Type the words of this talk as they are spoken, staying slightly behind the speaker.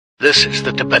This is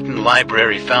the Tibetan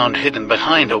library found hidden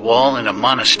behind a wall in a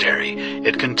monastery.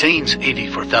 It contains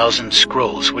 84,000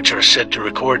 scrolls which are said to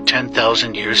record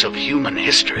 10,000 years of human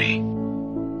history.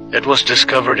 It was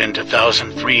discovered in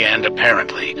 2003 and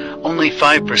apparently only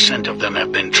 5% of them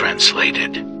have been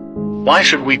translated. Why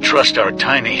should we trust our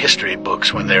tiny history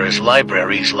books when there is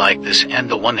libraries like this and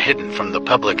the one hidden from the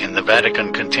public in the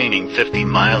Vatican containing 50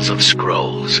 miles of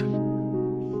scrolls?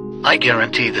 I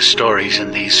guarantee the stories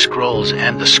in these scrolls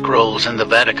and the scrolls in the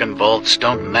Vatican vaults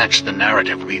don't match the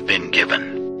narrative we've been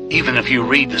given. Even if you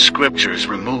read the scriptures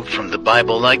removed from the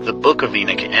Bible like the Book of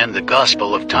Enoch and the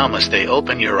Gospel of Thomas, they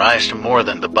open your eyes to more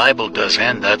than the Bible does,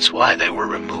 and that's why they were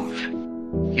removed.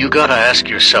 You gotta ask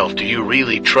yourself, do you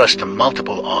really trust the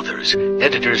multiple authors,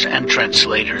 editors and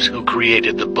translators who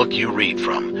created the book you read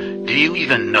from? Do you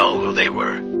even know who they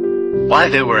were? Why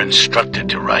they were instructed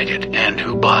to write it, and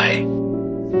who by?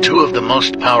 Two of the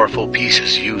most powerful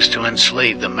pieces used to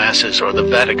enslave the masses are the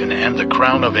Vatican and the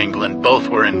Crown of England. Both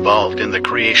were involved in the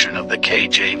creation of the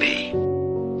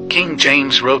KJV. King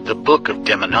James wrote the Book of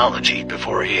Demonology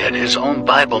before he had his own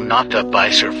Bible knocked up by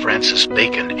Sir Francis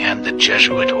Bacon and the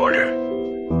Jesuit order.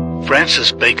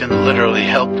 Francis Bacon literally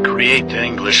helped create the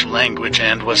English language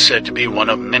and was said to be one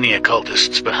of many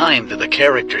occultists behind the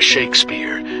character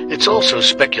Shakespeare. It's also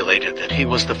speculated that he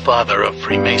was the father of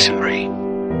Freemasonry.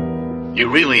 You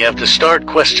really have to start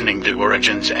questioning the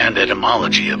origins and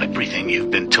etymology of everything you've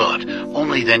been taught.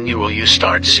 Only then will you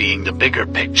start seeing the bigger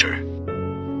picture.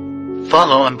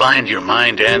 Follow and bind your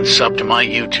mind and sub to my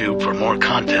YouTube for more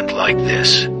content like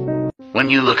this. When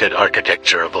you look at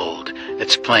architecture of old,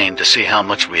 it's plain to see how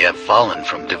much we have fallen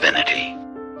from divinity.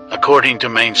 According to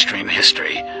mainstream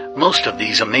history, most of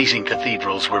these amazing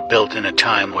cathedrals were built in a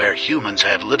time where humans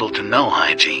had little to no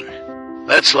hygiene.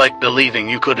 That's like believing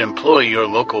you could employ your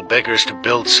local beggars to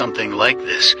build something like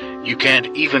this. You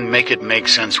can't even make it make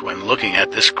sense when looking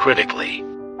at this critically.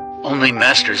 Only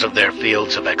masters of their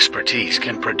fields of expertise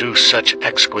can produce such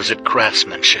exquisite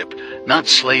craftsmanship, not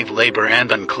slave labor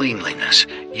and uncleanliness.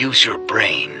 Use your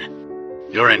brain.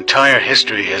 Your entire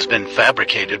history has been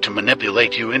fabricated to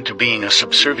manipulate you into being a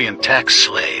subservient tax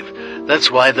slave.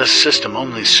 That's why this system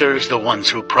only serves the ones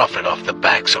who profit off the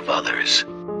backs of others.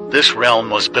 This realm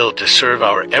was built to serve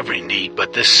our every need,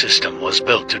 but this system was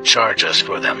built to charge us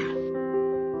for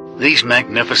them. These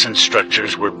magnificent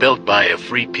structures were built by a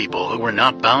free people who were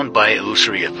not bound by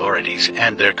illusory authorities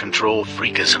and their control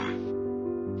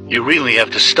freakism. You really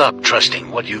have to stop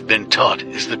trusting what you've been taught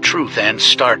is the truth and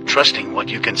start trusting what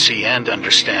you can see and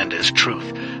understand as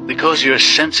truth, because your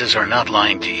senses are not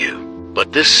lying to you,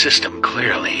 but this system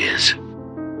clearly is.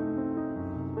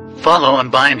 Follow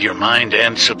and bind your mind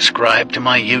and subscribe to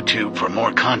my YouTube for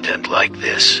more content like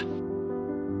this.